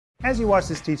As you watch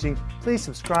this teaching, please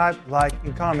subscribe, like,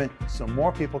 and comment so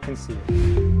more people can see it.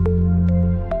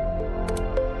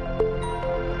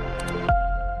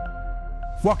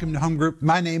 Welcome to Home Group.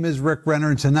 My name is Rick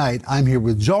Renner, and tonight I'm here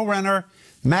with Joel Renner,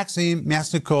 Maxime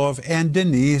Masnikov, and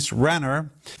Denise Renner.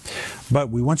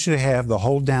 But we want you to have the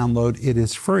whole download. It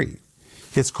is free.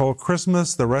 It's called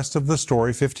Christmas, the Rest of the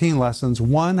Story, 15 lessons,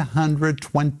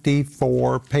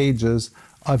 124 pages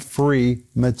of free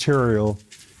material.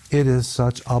 It is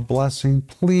such a blessing.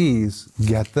 Please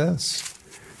get this.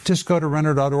 Just go to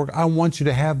renner.org. I want you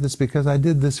to have this because I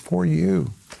did this for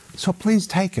you. So please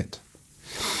take it.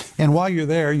 And while you're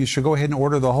there, you should go ahead and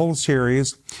order the whole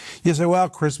series. You say, well,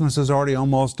 Christmas is already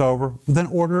almost over. Then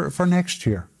order it for next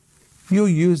year. You'll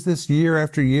use this year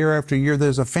after year after year.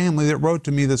 There's a family that wrote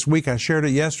to me this week, I shared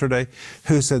it yesterday,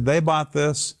 who said they bought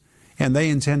this and they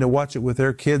intend to watch it with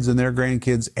their kids and their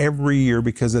grandkids every year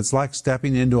because it's like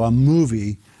stepping into a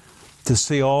movie to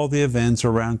see all the events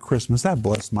around Christmas. That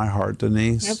blessed my heart,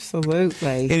 Denise.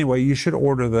 Absolutely. Anyway, you should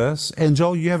order this. And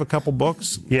Joel, you have a couple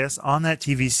books? Yes, on that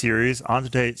TV series, on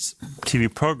today's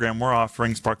TV program, we're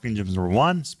offering Sparkling Gems number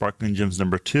 1, Sparkling Gems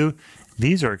number 2.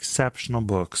 These are exceptional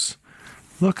books.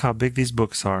 Look how big these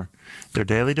books are. They're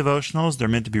daily devotionals. They're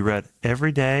meant to be read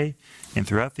every day, and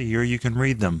throughout the year you can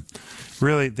read them.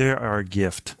 Really, they are a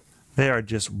gift. They are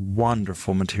just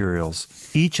wonderful materials.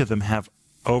 Each of them have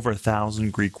over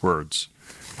 1,000 Greek words.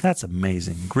 That's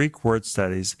amazing. Greek word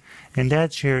studies. And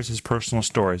Dad shares his personal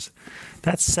stories.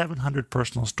 That's 700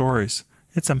 personal stories.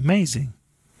 It's amazing.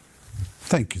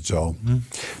 Thank you, Joel.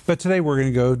 But today we're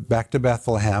going to go back to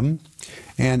Bethlehem.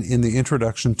 And in the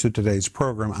introduction to today's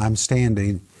program, I'm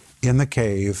standing in the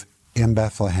cave in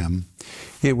Bethlehem.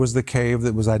 It was the cave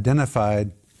that was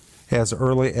identified as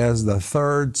early as the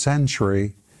 3rd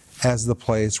century as the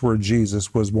place where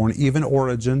Jesus was born. Even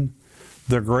Origen,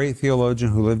 the great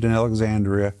theologian who lived in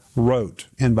Alexandria, wrote,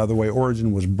 and by the way,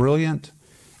 Origen was brilliant,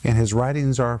 and his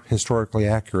writings are historically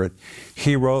accurate.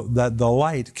 He wrote that the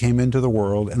light came into the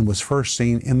world and was first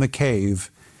seen in the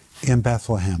cave in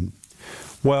Bethlehem.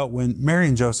 Well, when Mary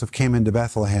and Joseph came into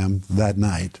Bethlehem that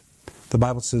night, the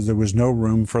Bible says there was no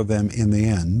room for them in the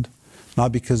end,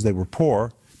 not because they were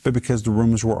poor, but because the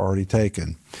rooms were already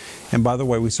taken. And by the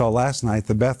way, we saw last night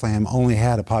that Bethlehem only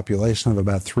had a population of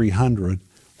about 300.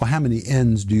 Well, how many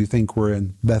inns do you think were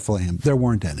in Bethlehem? There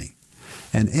weren't any.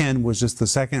 An inn was just the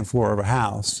second floor of a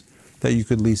house that you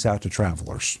could lease out to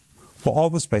travelers. Well,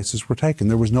 all the spaces were taken.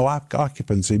 There was no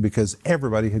occupancy because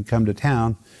everybody had come to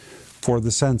town for the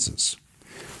census.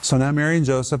 So now Mary and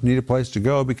Joseph need a place to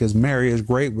go because Mary is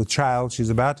great with child.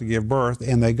 She's about to give birth,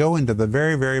 and they go into the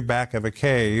very, very back of a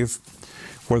cave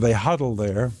where they huddle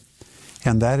there,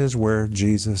 and that is where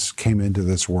Jesus came into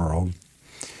this world.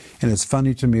 And it's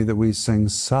funny to me that we sing,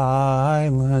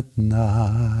 Silent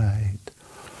Night,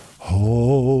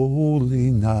 Holy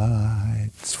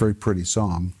Night. It's a very pretty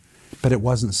song, but it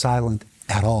wasn't silent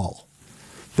at all.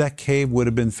 That cave would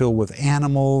have been filled with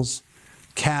animals,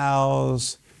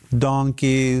 cows,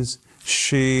 donkeys,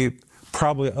 sheep,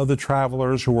 probably other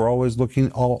travelers who were always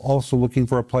also looking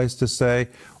for a place to stay.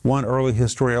 One early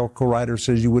historical writer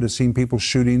says you would have seen people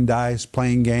shooting dice,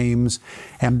 playing games,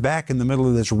 and back in the middle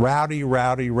of this rowdy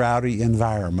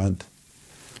environment,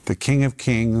 the King of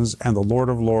Kings and the Lord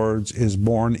of Lords is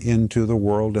born into the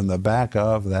world in the back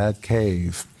of that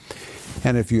cave.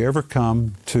 And if you ever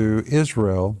come to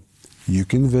Israel, you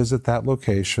can visit that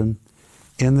location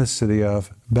in the city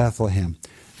of Bethlehem.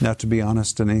 Now, to be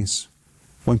honest, Denise,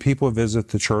 when people visit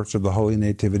the Church of the Holy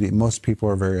Nativity, most people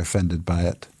are very offended by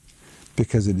it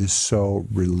because it is so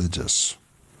religious.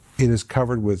 It is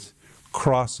covered with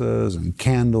crosses and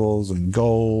candles and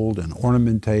gold and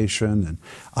ornamentation and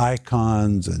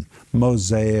icons and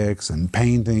mosaics and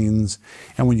paintings.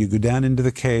 And when you go down into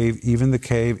the cave, even the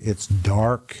cave, it's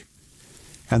dark.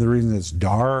 And the reason it's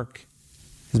dark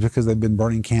is because they've been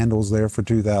burning candles there for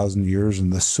 2,000 years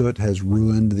and the soot has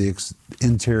ruined the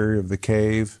interior of the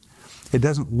cave. It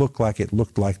doesn't look like it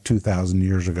looked like 2,000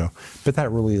 years ago, but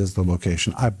that really is the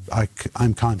location.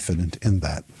 I'm confident in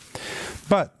that.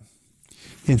 But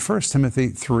in 1 Timothy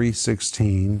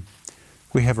 3:16,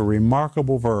 we have a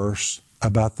remarkable verse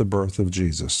about the birth of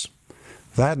Jesus.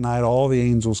 That night, all the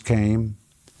angels came.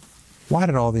 Why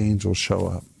did all the angels show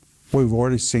up? We've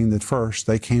already seen that first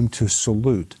they came to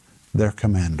salute their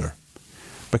commander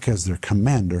because their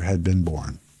commander had been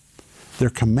born. Their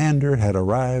commander had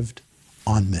arrived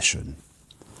on mission.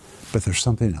 But there's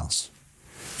something else.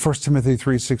 1 Timothy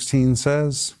 3:16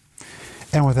 says,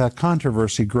 and without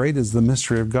controversy, great is the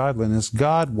mystery of godliness.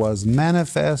 God was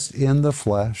manifest in the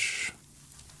flesh,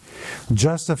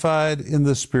 justified in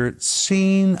the Spirit,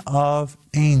 seen of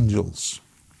angels,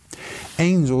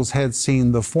 Angels had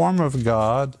seen the form of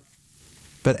God,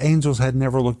 but angels had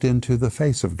never looked into the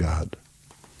face of God.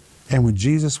 And when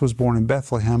Jesus was born in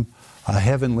Bethlehem, a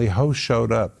heavenly host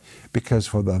showed up, because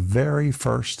for the very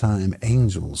first time,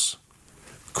 angels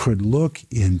could look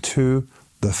into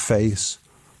the face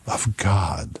of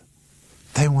God.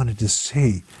 They wanted to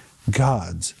see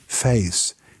God's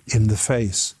face in the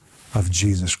face of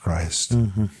Jesus Christ.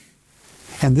 Mm-hmm.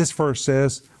 And this verse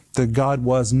says that God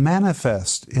was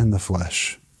manifest in the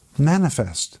flesh.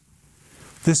 Manifest.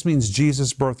 This means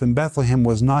Jesus' birth in Bethlehem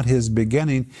was not his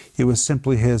beginning, it was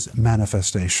simply his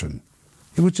manifestation.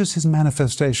 It was just his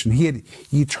manifestation. He had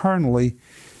eternally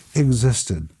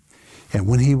existed. And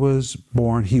when he was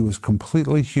born, he was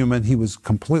completely human, he was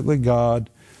completely God.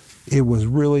 It was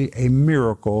really a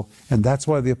miracle, and that's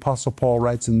why the Apostle Paul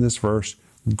writes in this verse,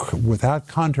 without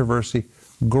controversy,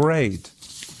 great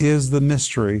is the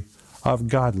mystery of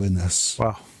godliness.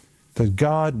 Wow. That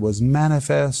God was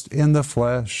manifest in the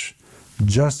flesh,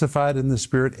 justified in the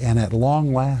Spirit, and at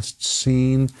long last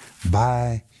seen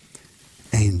by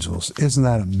angels. Isn't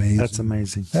that amazing? That's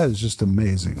amazing. That is just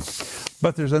amazing.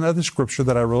 But there's another scripture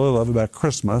that I really love about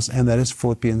Christmas, and that is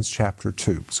Philippians chapter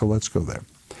 2. So let's go there.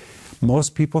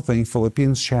 Most people think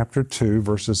Philippians chapter 2,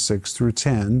 verses 6 through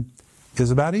 10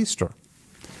 is about Easter.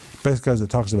 Because it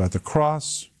talks about the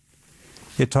cross,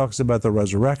 it talks about the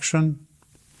resurrection.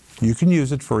 You can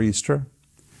use it for Easter,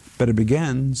 but it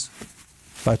begins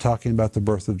by talking about the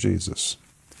birth of Jesus.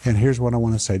 And here's what I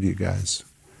want to say to you guys.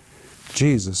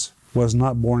 Jesus was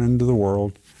not born into the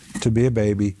world to be a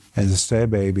baby and to stay a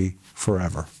baby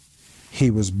forever. He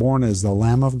was born as the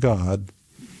Lamb of God.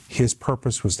 His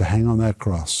purpose was to hang on that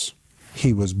cross.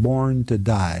 He was born to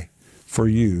die for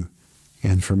you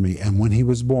and for me. And when he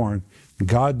was born,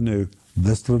 God knew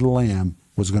this little lamb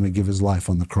was going to give his life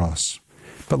on the cross.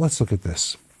 But let's look at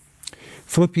this.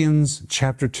 Philippians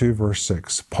chapter 2, verse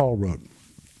 6, Paul wrote,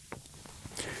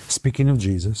 speaking of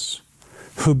Jesus,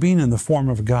 who being in the form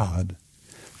of God,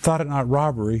 thought it not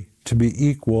robbery to be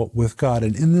equal with God.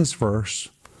 And in this verse,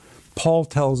 Paul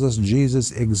tells us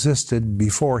Jesus existed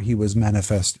before he was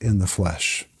manifest in the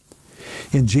flesh.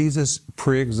 In Jesus'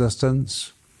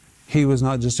 pre-existence, he was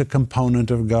not just a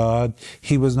component of God.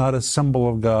 He was not a symbol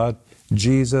of God.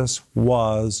 Jesus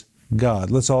was God.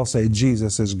 Let's all say,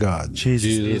 Jesus is God.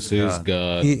 Jesus is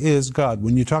God. He is God.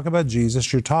 When you talk about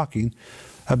Jesus, you're talking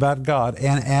about God.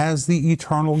 And as the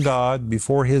eternal God,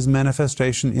 before his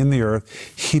manifestation in the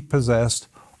earth, he possessed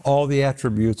all the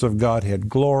attributes of Godhead.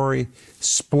 Glory,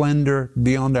 splendor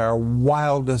beyond our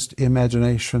wildest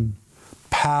imagination,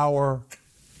 power.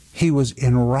 He was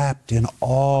enwrapped in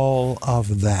all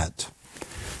of that.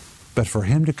 But for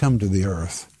him to come to the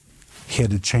earth, he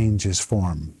had to change his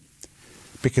form.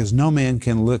 Because no man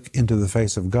can look into the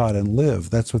face of God and live.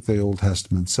 That's what the Old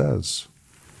Testament says.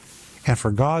 And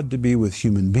for God to be with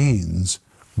human beings,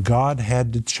 God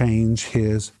had to change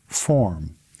his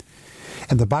form.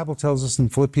 And the Bible tells us in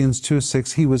Philippians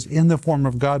 2:6, he was in the form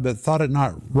of God, but thought it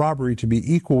not robbery to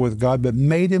be equal with God, but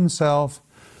made himself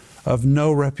of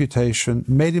no reputation.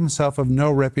 Made himself of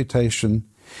no reputation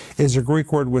is a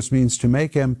Greek word which means to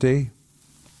make empty,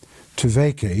 to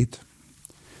vacate,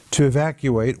 to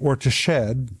evacuate, or to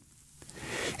shed.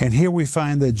 And here we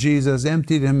find that Jesus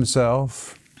emptied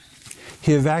himself.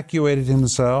 He evacuated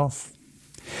himself.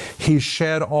 He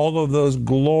shed all of those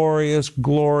glorious,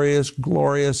 glorious,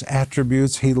 glorious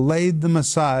attributes. He laid them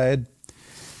aside,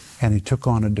 and he took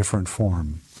on a different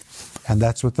form. And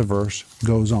that's what the verse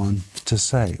goes on to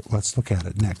say. Let's look at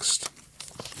it next.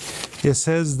 It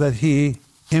says that he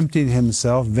emptied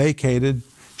himself, vacated,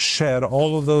 shed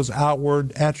all of those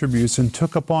outward attributes, and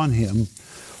took upon him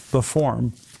the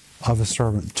form of a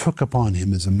servant. Took upon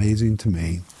him is amazing to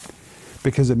me,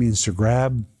 because it means to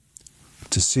grab,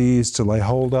 to seize, to lay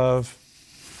hold of,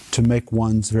 to make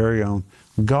one's very own.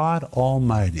 God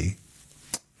Almighty,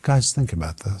 guys, think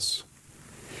about this,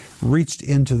 reached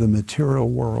into the material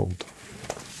world.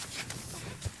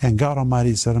 And God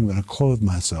Almighty said, I'm going to clothe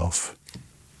myself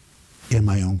in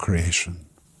my own creation.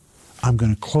 I'm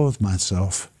going to clothe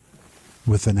myself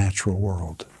with the natural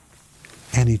world.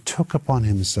 And he took upon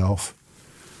himself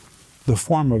the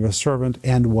form of a servant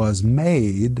and was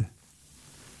made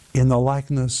in the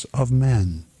likeness of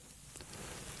men.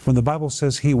 When the Bible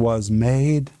says he was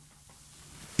made,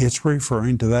 it's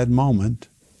referring to that moment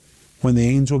when the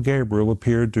angel Gabriel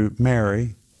appeared to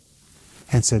Mary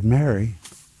and said, Mary,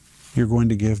 you're going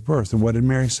to give birth. And what did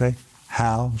Mary say?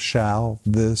 How shall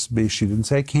this be? She didn't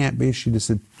say can't be. She just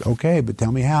said, okay, but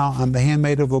tell me how. I'm the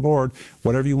handmaid of the Lord.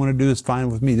 Whatever you want to do is fine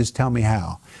with me. Just tell me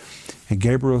how. And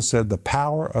Gabriel said, the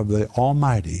power of the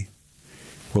Almighty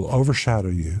will overshadow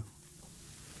you.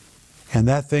 And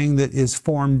that thing that is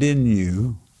formed in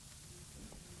you,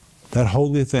 that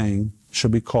holy thing, shall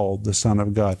be called the Son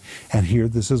of God. And here,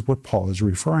 this is what Paul is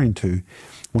referring to.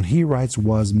 When he writes,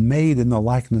 was made in the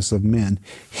likeness of men,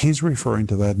 he's referring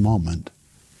to that moment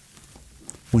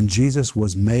when Jesus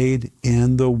was made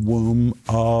in the womb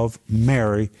of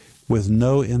Mary with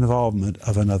no involvement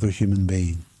of another human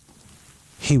being.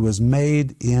 He was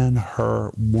made in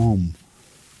her womb.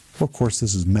 Well, of course,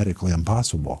 this is medically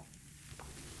impossible.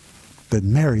 But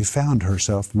Mary found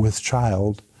herself with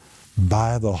child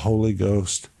by the Holy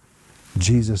Ghost.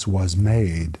 Jesus was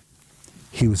made.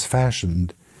 He was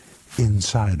fashioned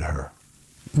inside her.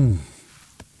 And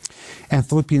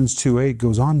Philippians 2:8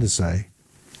 goes on to say,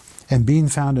 and being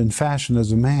found in fashion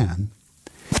as a man,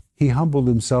 he humbled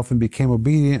himself and became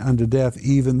obedient unto death,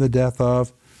 even the death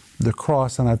of the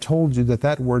cross. And I told you that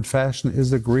that word fashion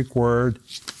is the Greek word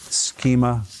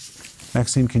schema.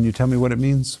 Maxime, can you tell me what it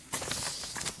means?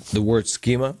 The word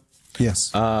schema?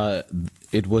 Yes.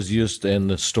 It was used in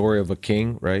the story of a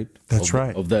king, right? That's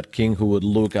right. Of that king who would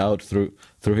look out through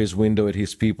his window at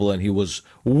his people, and he was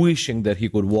wishing that he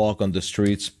could walk on the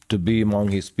streets to be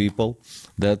among his people.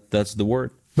 That's the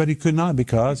word. But he could not,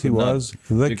 because he was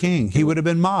the king. He would have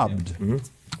been mobbed. Yeah.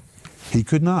 He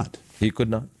could not. He could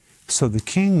not. So the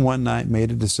king one night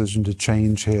made a decision to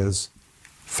change his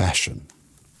fashion.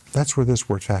 That's where this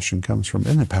word fashion comes from.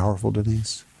 Isn't it powerful,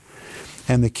 Denise?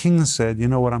 And the king said, you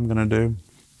know what I'm going to do?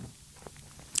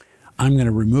 I'm going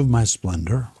to remove my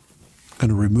splendor. I'm going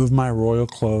to remove my royal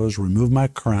clothes, remove my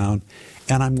crown,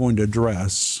 and I'm going to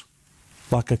dress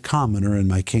like a commoner in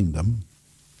my kingdom.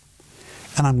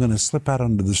 And I'm going to slip out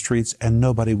onto the streets, and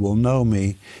nobody will know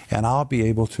me, and I'll be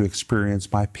able to experience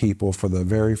my people for the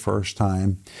very first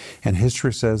time. And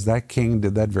history says that king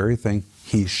did that very thing.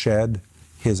 He shed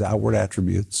his outward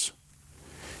attributes.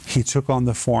 He took on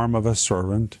the form of a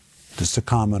servant, just a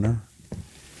commoner.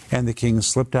 And the king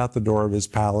slipped out the door of his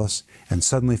palace and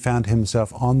suddenly found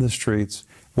himself on the streets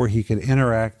where he could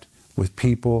interact with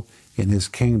people in his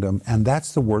kingdom. And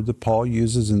that's the word that Paul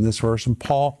uses in this verse. And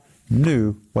Paul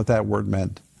knew what that word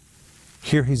meant.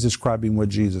 Here he's describing what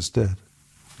Jesus did.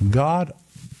 God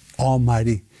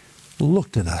Almighty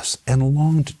looked at us and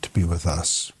longed to be with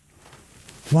us,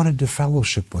 wanted to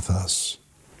fellowship with us.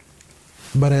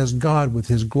 But as God, with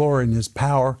his glory and his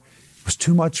power, it was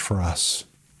too much for us.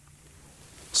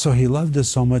 So he loved us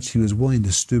so much he was willing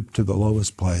to stoop to the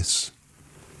lowest place.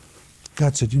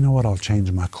 God said, you know what, I'll change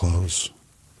my clothes.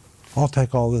 I'll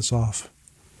take all this off.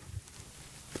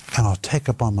 And I'll take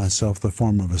upon myself the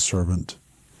form of a servant.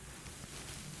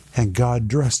 And God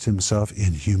dressed himself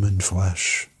in human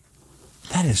flesh.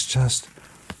 That is just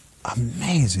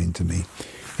amazing to me.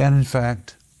 And in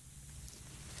fact,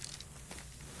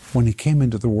 when he came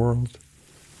into the world,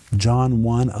 John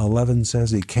 1:11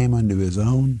 says he came unto his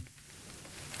own,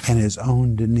 and his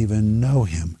own didn't even know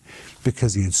him,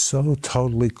 because he had so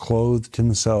totally clothed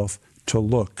himself to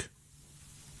look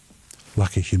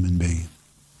like a human being.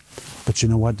 But you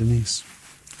know what, Denise?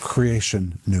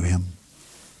 Creation knew him.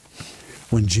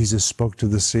 When Jesus spoke to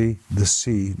the sea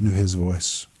knew his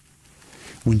voice.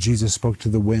 When Jesus spoke to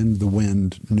the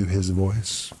wind knew his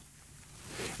voice.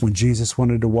 When Jesus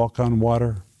wanted to walk on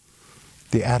water,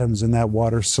 the atoms in that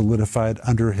water solidified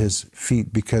under his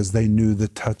feet because they knew the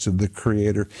touch of the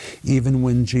Creator. Even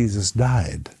when Jesus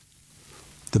died,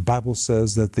 the Bible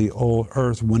says that the old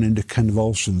earth went into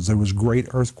convulsions. There was great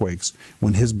earthquakes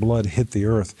when his blood hit the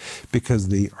earth, because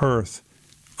the earth,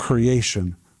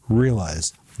 creation,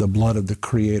 realized the blood of the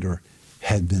Creator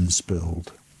had been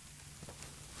spilled.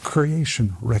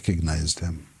 Creation recognized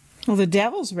him. Well, the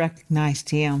devils recognized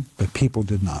him. But people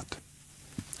did not.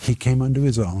 He came unto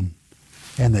his own,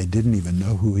 and they didn't even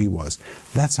know who he was.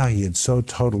 That's how he had so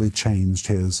totally changed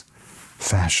his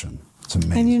fashion. It's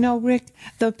amazing. And you know, Rick,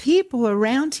 the people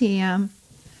around him,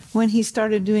 when he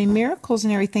started doing miracles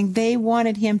and everything, they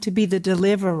wanted him to be the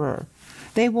deliverer.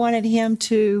 They wanted him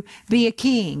to be a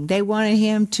king. They wanted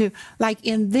him to, like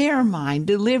in their mind,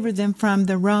 deliver them from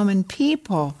the Roman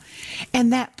people.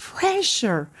 And that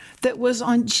pressure that was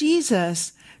on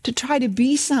Jesus to try to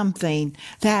be something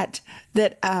that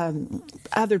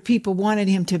other people wanted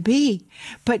him to be.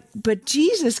 But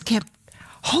Jesus kept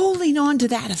holding on to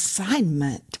that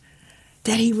assignment,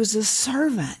 that he was a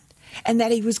servant and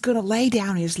that he was going to lay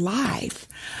down his life.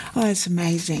 Oh, it's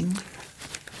amazing.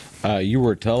 You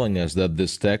were telling us that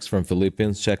this text from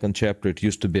Philippians 2nd chapter, it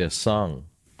used to be a song.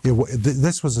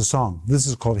 This was a song. This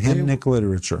is called hymnic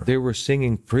literature. They were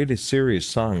singing pretty serious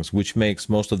songs, which makes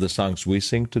most of the songs we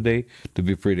sing today to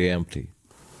be pretty empty.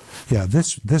 Yeah,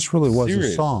 this really was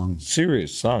a song.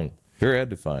 Serious song. Very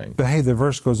edifying. But hey, the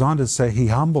verse goes on to say he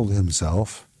humbled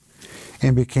himself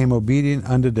and became obedient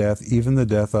unto death, even the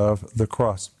death of the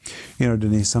cross. You know,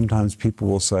 Denise, sometimes people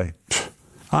will say,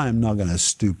 I am not going to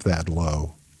stoop that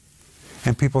low.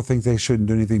 And people think they shouldn't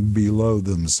do anything below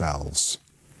themselves.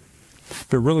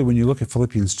 But really, when you look at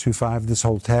Philippians 2:5, this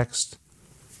whole text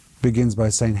begins by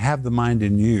saying, have the mind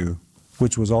in you,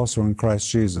 which was also in Christ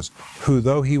Jesus, who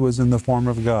though he was in the form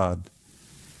of God,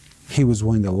 he was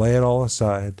willing to lay it all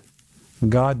aside.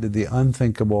 God did the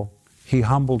unthinkable. He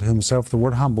humbled himself. The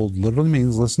word humbled literally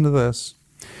means, listen to this,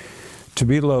 to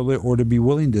be lowly or to be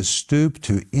willing to stoop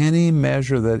to any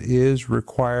measure that is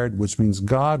required, which means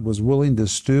God was willing to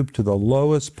stoop to the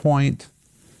lowest point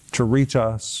to reach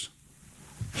us.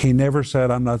 He never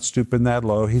said, I'm not stooping that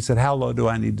low. He said, how low do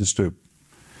I need to stoop?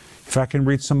 If I can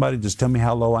reach somebody, just tell me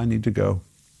how low I need to go.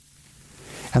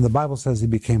 And the Bible says he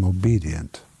became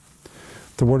obedient.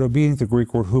 The word obedient, the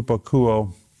Greek word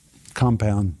hupokuo,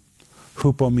 compound.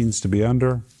 Hupo means to be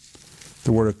under.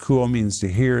 The word akuo means to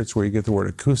hear. It's where you get the word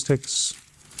acoustics.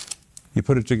 You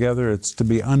put it together, it's to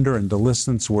be under and to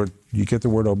listen. It's where you get the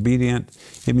word obedient.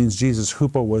 It means Jesus,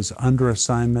 hupo, was under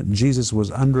assignment. Jesus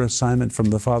was under assignment from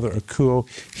the Father, akuo.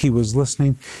 He was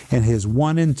listening, and his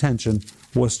one intention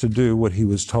was to do what he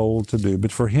was told to do.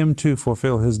 But for him to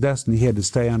fulfill his destiny, he had to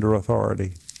stay under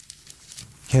authority.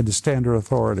 He had to stay under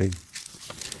authority.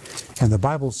 And the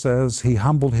Bible says he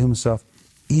humbled himself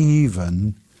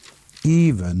even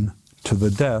to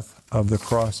the death of the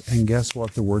cross. And guess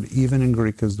what? The word even in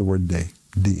Greek is the word de.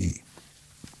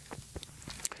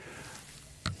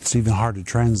 It's even hard to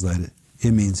translate it.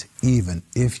 It means even,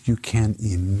 if you can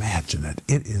imagine it.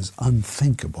 It is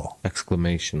unthinkable.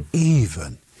 Exclamation.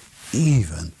 Even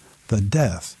the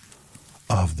death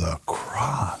of the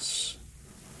cross.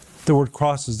 The word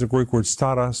cross is the Greek word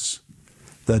staros.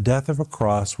 The death of a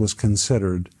cross was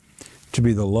considered to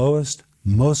be the lowest,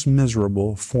 most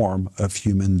miserable form of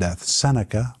human death.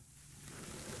 Seneca,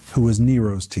 who was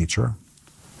Nero's teacher,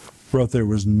 wrote there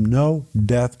was no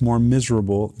death more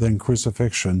miserable than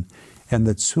crucifixion, and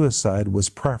that suicide was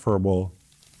preferable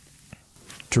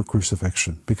to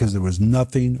crucifixion, because there was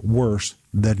nothing worse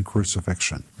than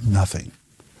crucifixion. Nothing.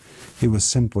 It was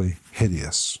simply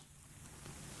hideous.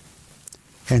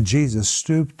 And Jesus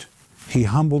stooped, he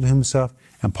humbled himself,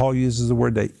 and Paul uses the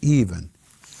word that even,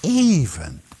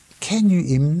 can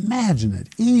you imagine it?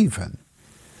 Even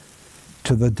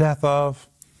to the death of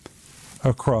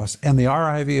a cross. And the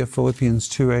RIV of Philippians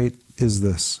 2:8 is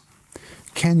this.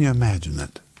 Can you imagine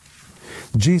it?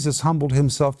 Jesus humbled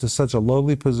himself to such a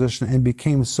lowly position and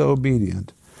became so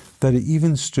obedient that he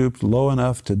even stooped low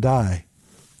enough to die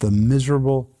the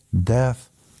miserable death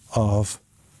of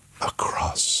a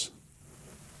cross.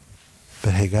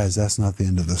 But hey guys, that's not the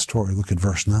end of the story. Look at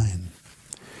verse 9.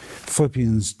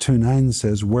 Philippians 2:9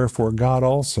 says, wherefore God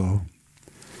also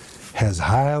has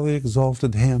highly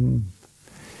exalted him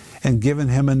and given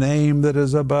him a name that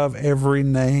is above every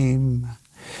name.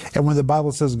 And when the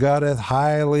Bible says God hath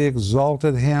highly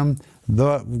exalted him,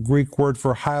 the Greek word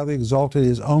for highly exalted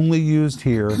is only used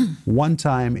here one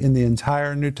time in the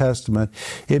entire New Testament.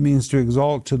 It means to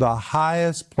exalt to the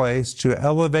highest place, to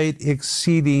elevate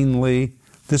exceedingly.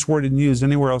 This word isn't used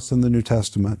anywhere else in the New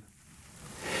Testament.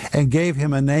 And gave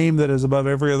him a name that is above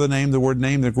every other name. The word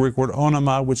name, the Greek word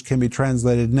onoma, which can be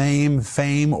translated name,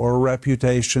 fame, or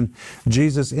reputation.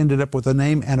 Jesus ended up with a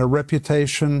name and a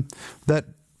reputation that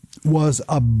was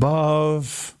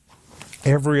above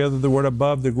every other. The word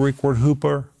above, the Greek word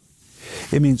huper,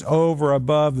 it means over,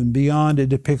 above, and beyond. It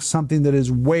depicts something that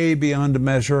is way beyond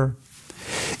measure.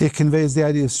 It conveys the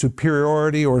idea of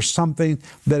superiority, or something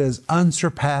that is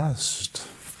unsurpassed,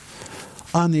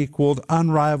 unequaled,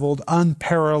 unrivaled,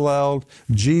 unparalleled.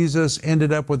 Jesus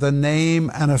ended up with a name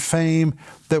and a fame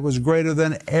that was greater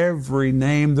than every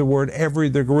name. The word every,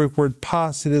 the Greek word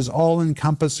pas, it is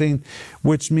all-encompassing,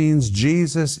 which means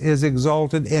Jesus is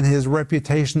exalted and his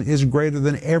reputation is greater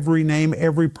than every name,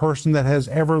 every person that has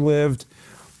ever lived.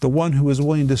 The one who was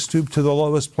willing to stoop to the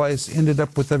lowest place ended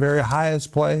up with the very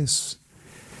highest place.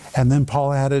 And then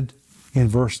Paul added in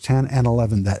verse 10 and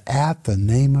 11 that at the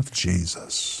name of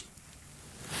Jesus,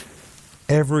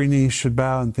 every knee should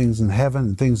bow, and things in heaven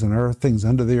and things on earth, things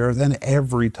under the earth, and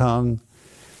every tongue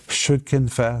should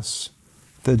confess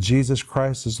that Jesus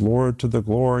Christ is Lord, to the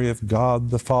glory of God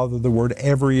the Father. The word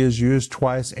every is used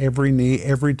twice, every knee,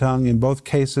 every tongue. In both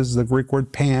cases, the Greek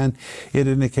word pan, it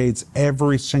indicates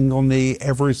every single knee,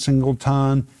 every single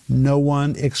tongue, no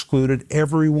one excluded.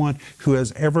 Everyone who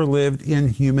has ever lived in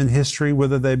human history,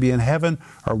 whether they be in heaven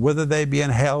or whether they be in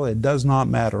hell, it does not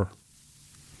matter.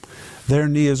 Their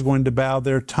knee is going to bow,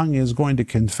 their tongue is going to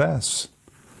confess.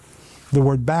 The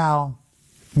word bow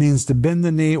means to bend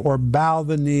the knee or bow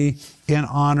the knee in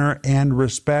honor and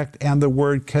respect. And the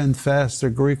word confess, the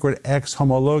Greek word ex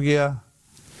homologia,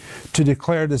 to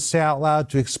declare, to say out loud,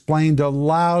 to explain, to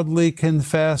loudly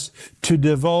confess, to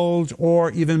divulge,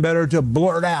 or even better, to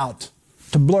blurt out.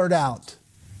 To blurt out.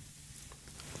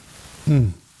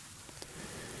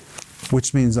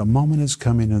 Which means a moment is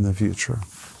coming in the future,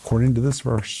 according to this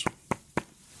verse.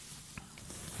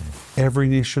 Every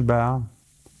knee should bow,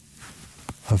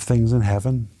 of things in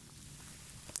heaven,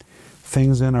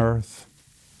 things in earth,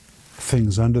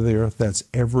 things under the earth. That's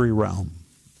every realm.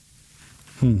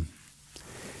 And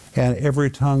every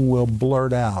tongue will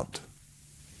blurt out,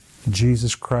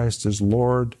 Jesus Christ is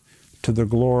Lord, to the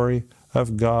glory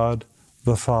of God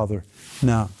the Father.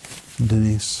 Now,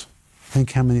 Denise,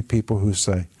 think how many people who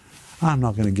say, I'm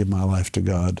not going to give my life to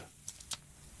God.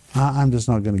 I'm just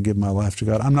not going to give my life to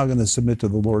God. I'm not going to submit to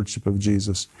the Lordship of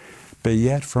Jesus. But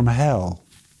yet from hell,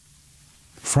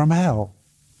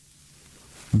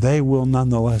 they will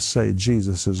nonetheless say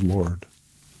Jesus is Lord.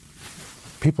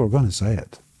 People are going to say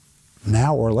it.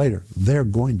 Now or later, they're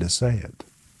going to say it.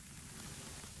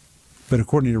 But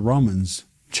according to Romans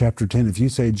chapter 10, if you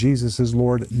say Jesus is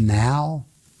Lord now,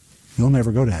 you'll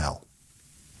never go to hell.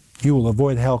 You will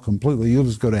avoid hell completely. You'll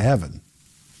just go to heaven.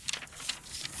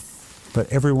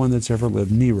 But everyone that's ever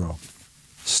lived, Nero,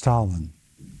 Stalin,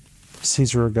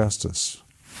 Caesar Augustus,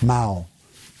 Mao,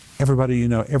 everybody you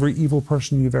know, every evil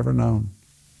person you've ever known,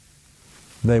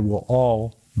 they will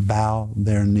all bow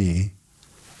their knee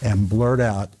and blurt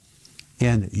out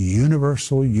in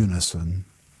universal unison,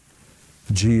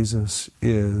 Jesus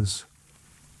is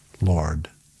Lord.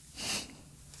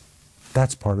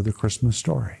 That's part of the Christmas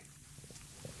story.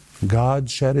 God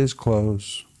shed his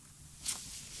clothes,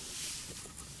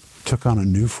 took on a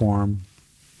new form,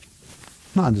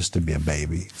 not just to be a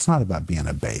baby. It's not about being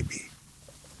a baby.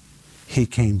 He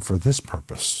came for this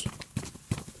purpose,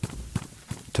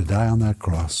 to die on that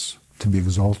cross, to be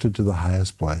exalted to the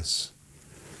highest place.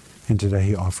 And today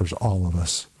he offers all of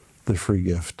us the free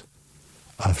gift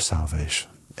of salvation.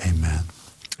 Amen.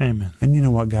 Amen. And you know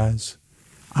what, guys?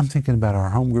 I'm thinking about our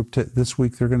home group this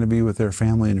week. They're going to be with their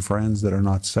family and friends that are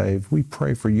not saved. We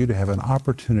pray for you to have an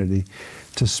opportunity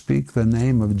to speak the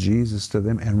name of Jesus to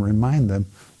them and remind them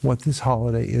what this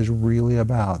holiday is really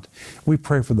about. We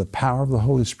pray for the power of the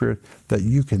Holy Spirit that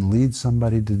you can lead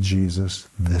somebody to Jesus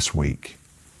this week.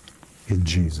 In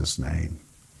Jesus' name.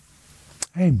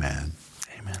 Amen.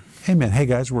 Amen. Amen. Hey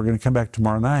guys, we're going to come back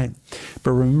tomorrow night.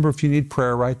 But remember, if you need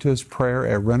prayer, write to us,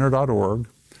 prayer@renner.org,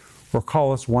 or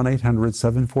call us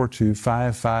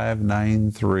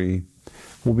 1-800-742-5593.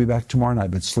 We'll be back tomorrow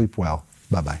night, but sleep well.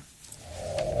 Bye-bye.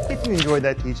 If you enjoyed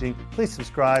that teaching, please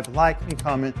subscribe, like, and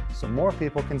comment so more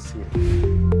people can see it.